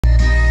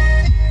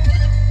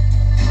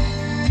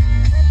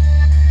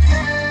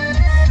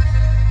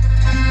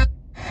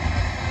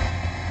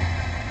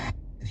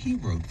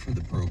for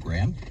the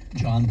program.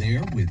 John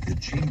there with the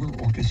Chamber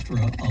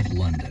Orchestra of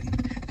London.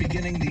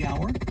 Beginning the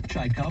hour,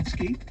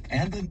 Tchaikovsky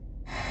and the...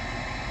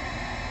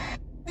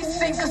 We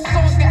sing a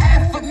song of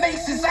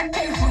affirmations. I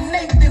came from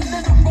Nathan,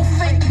 literal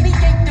fake. Me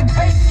ain't the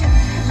bacon.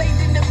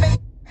 Laid in the make.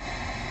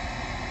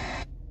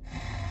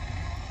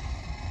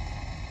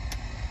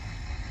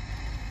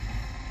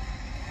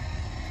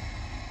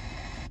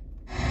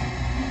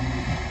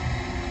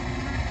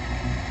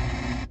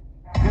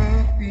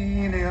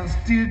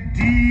 Too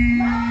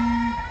deep. I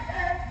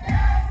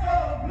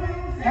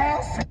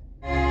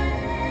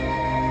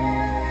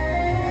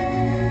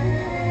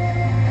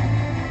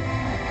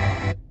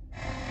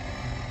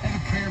have a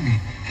prayer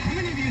meeting. How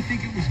many of you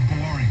think it was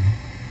boring?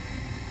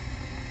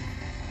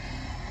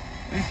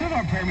 They said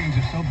our prayer meetings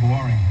are so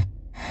boring.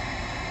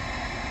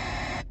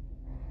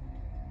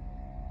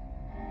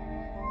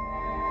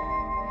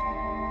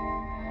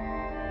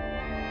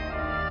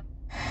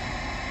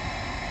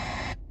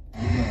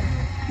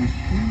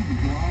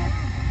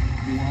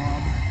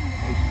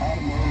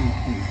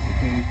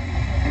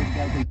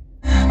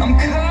 I'm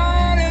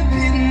caught up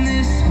in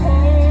this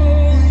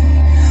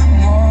holy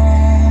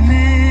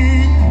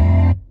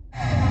moment.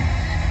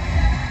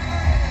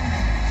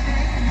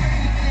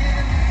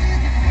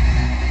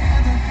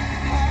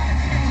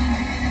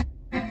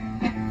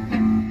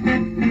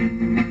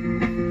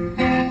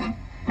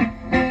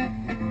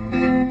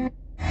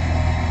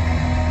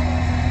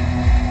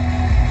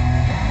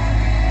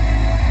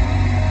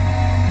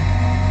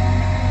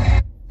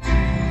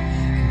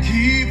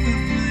 Keep the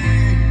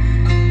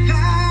flame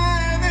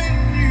alive in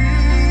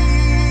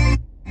you.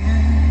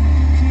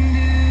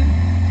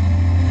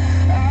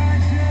 I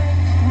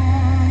just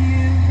want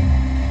you.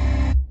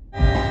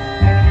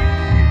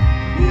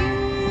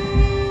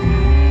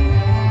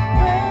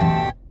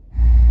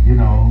 You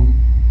know,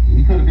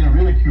 he could have been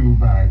ridiculed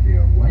by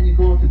them. Why you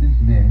going to this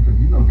man? Because,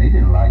 you know, they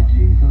didn't like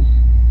Jesus.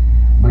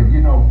 But,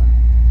 you know,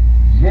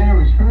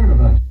 Jairus heard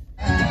about you.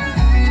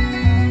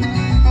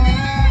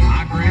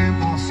 My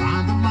grandpa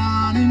signed the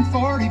line in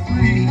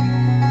 43.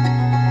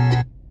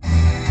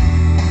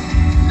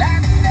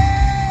 That's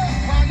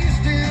love while you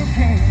still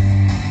can.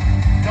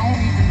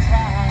 Don't even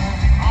try.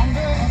 I'm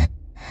the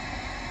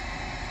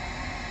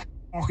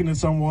Talking to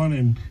someone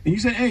and you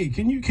said, hey,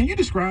 can you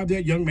describe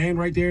that young man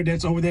right there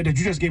that's over there that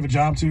you just gave a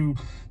job to?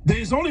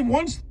 There's only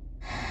one.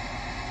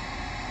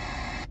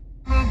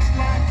 looks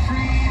like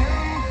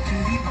freedom to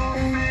the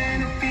old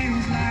man. It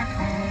feels like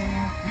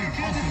home.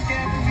 To the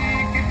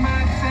skeptic, it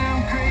might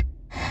sound crazy.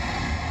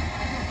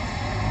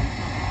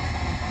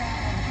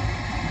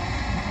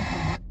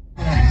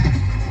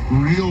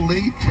 Real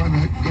late, trying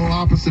to go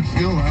opposite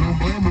field. I don't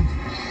blame him.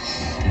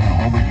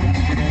 Homer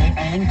yesterday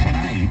and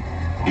tonight.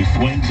 He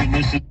swings and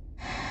misses.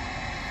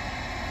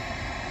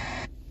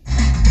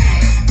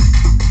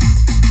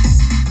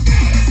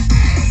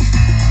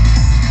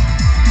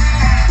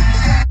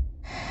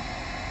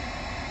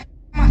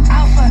 I'm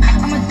alpha.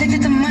 I'm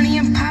addicted to money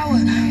and power.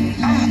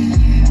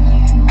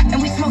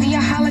 And we smoking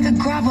your high like a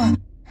grubber.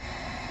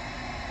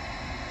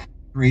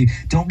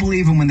 Don't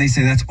believe them when they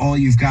say that's all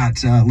you've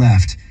got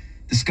left.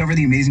 Discover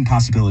the amazing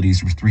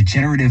possibilities with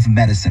regenerative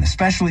medicine,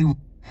 especially...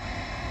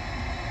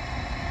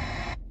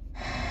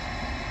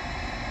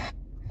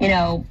 You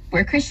know,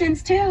 we're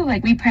Christians too.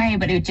 Like, we pray,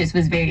 but it just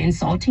was very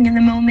insulting in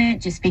the moment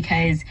just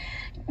because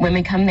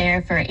women come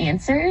there for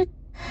answers.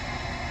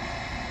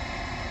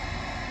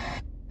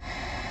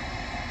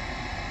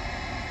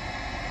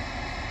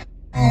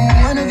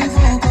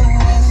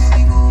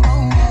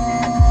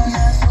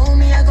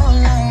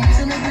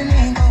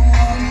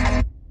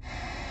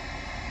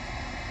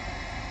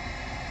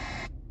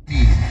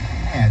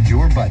 And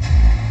your budget.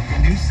 A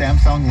new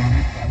Samsung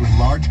laundry with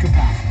large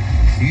capacity.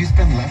 So you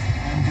spend less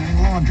time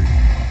doing laundry.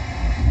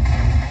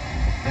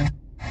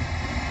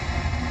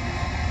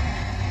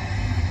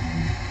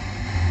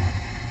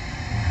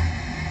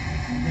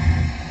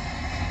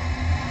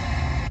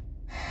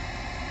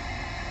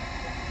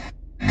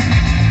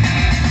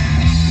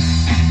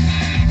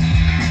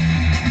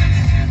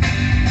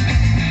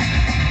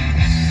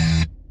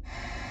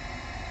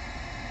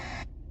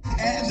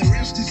 And the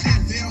rest is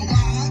in there.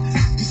 Why?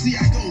 You see,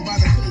 I go by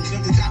the code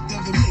of the doctor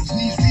of the mix.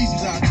 These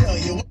reasons I'll tell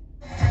you.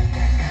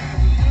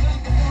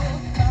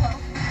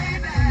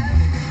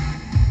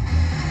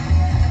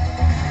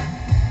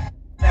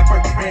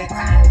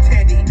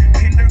 Teddy,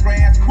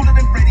 Pendergrass, cooler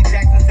than Freddie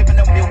Jackson, sipping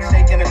a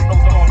milkshake and a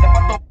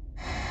snowstorm.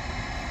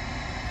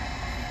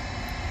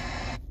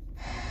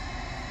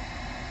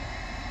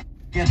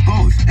 Get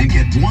both and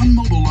get one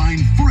mobile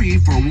line free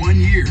for 1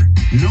 year.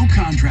 No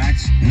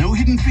contracts, no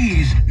hidden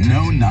fees,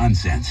 no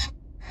nonsense.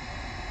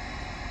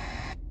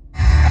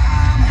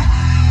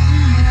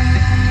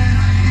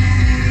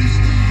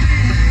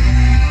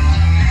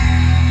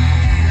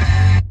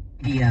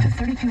 Via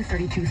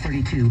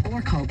 323232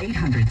 or call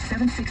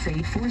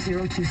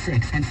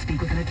 800-768-4026 and speak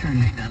with an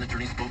attorney.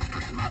 Non-attorney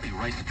spokesperson Motley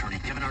Rice attorney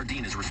Kevin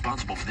Ardeen is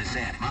responsible for this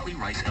ad. Motley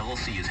Rice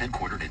LLC is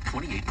headquartered at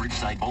 28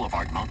 Bridgeside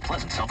Boulevard, Mount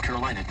Pleasant, South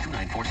Carolina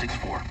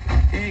 29464.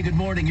 Hey, good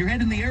morning. You're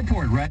heading to the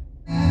airport, right?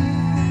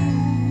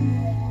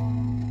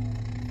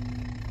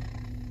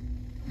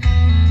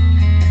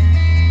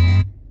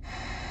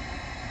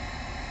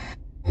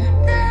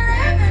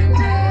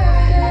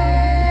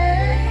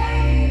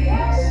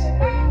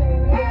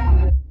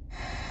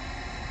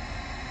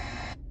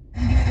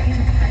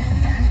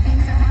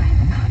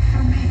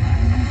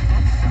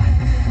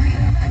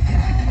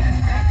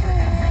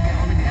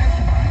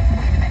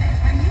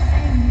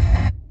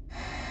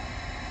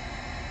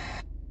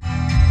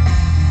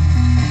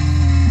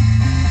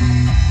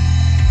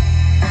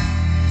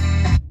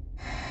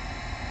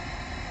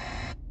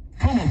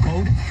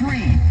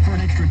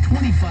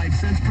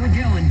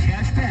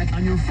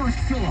 first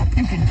fill-up.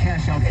 You can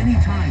cash out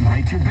anytime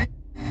right to your bank.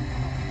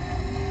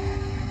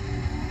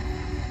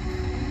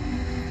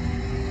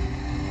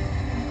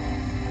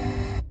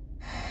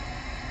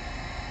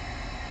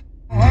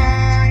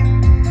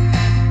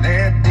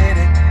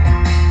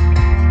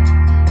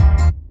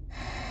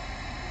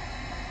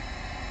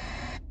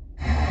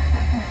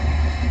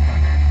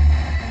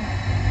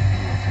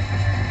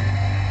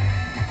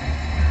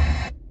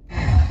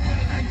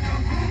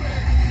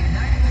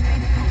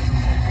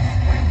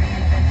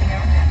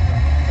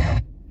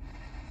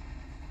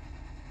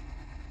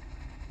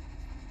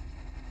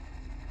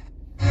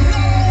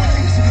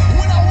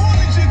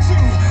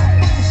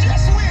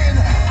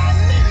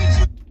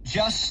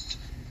 Just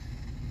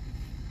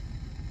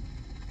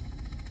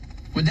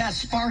with that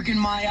spark in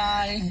my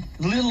eye,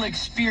 little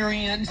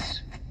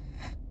experience.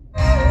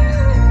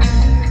 I'll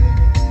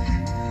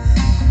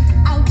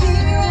give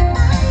you right by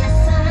my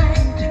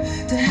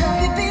side to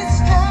help you be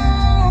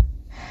strong.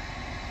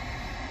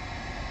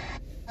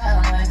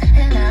 Hours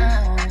and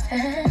hours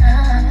and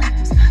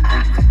hours.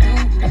 I could do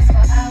this for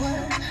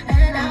hours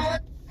and hours.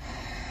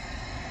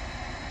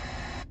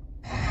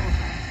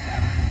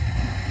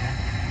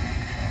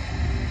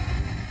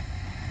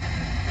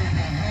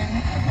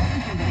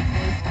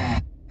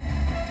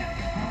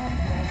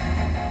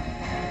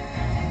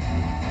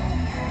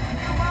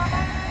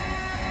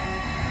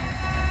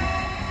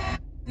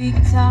 We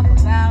can talk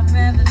about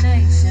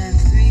Revelation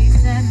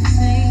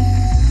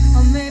 3:17,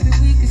 or maybe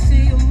we could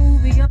see a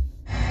movie.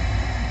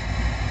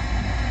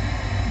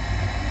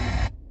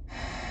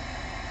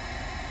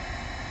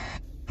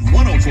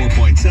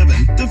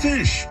 104.7 The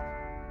Fish.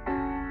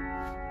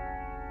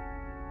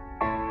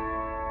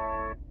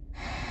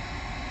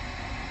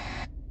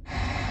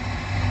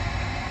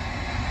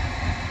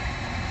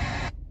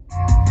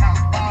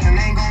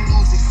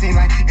 Seem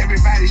like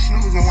everybody's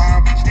snoozing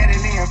while I'm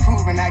steadily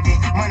improving. I get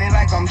money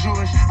like I'm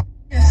Jewish.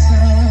 Yes,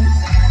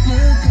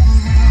 look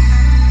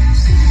around,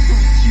 see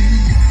what you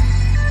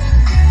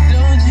got.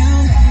 Don't you?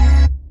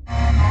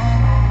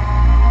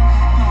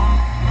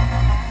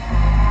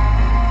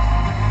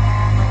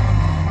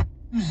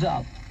 Who's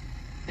up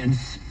and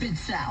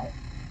spits out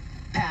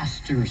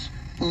pastors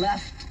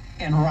left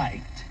and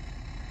right.